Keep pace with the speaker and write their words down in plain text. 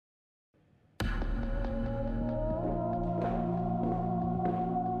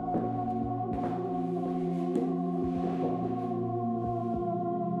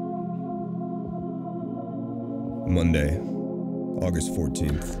Monday, August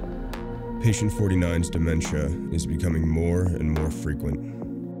 14th. Patient 49's dementia is becoming more and more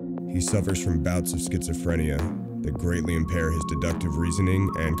frequent. He suffers from bouts of schizophrenia that greatly impair his deductive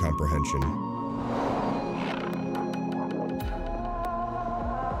reasoning and comprehension.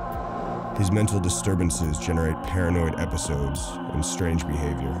 His mental disturbances generate paranoid episodes and strange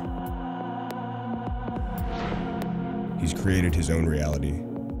behavior. He's created his own reality.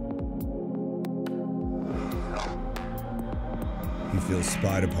 He feels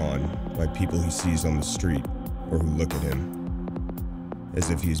spied upon by people he sees on the street or who look at him, as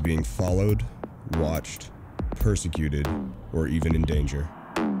if he is being followed, watched, persecuted, or even in danger.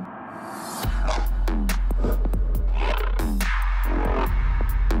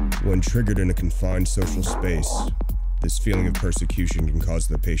 When triggered in a confined social space, this feeling of persecution can cause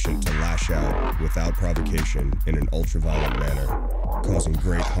the patient to lash out without provocation in an ultra-violent manner, causing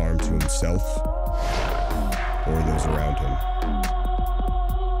great harm to himself or those around him.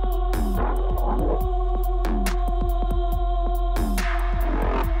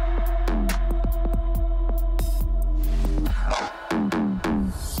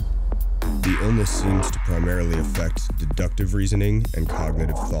 The illness seems to primarily affect deductive reasoning and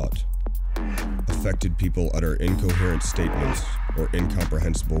cognitive thought. Affected people utter incoherent statements or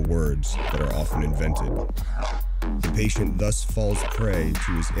incomprehensible words that are often invented. The patient thus falls prey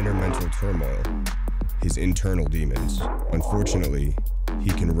to his inner mental turmoil, his internal demons. Unfortunately, he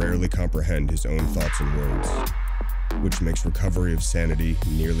can rarely comprehend his own thoughts and words, which makes recovery of sanity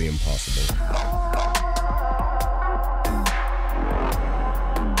nearly impossible.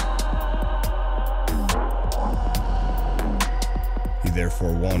 He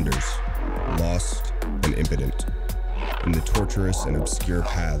therefore wanders, lost and impotent, in the torturous and obscure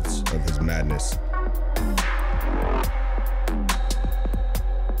paths of his madness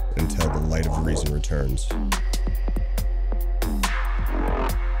until the light of reason returns.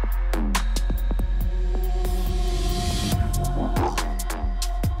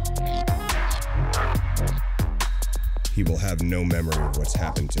 He will have no memory of what's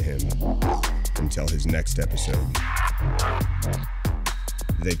happened to him until his next episode.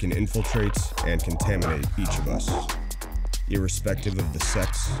 They can infiltrate and contaminate each of us, irrespective of the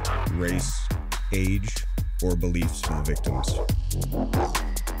sex, race, age, or beliefs for the victims.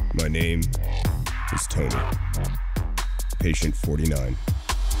 My name is Tony, patient 49.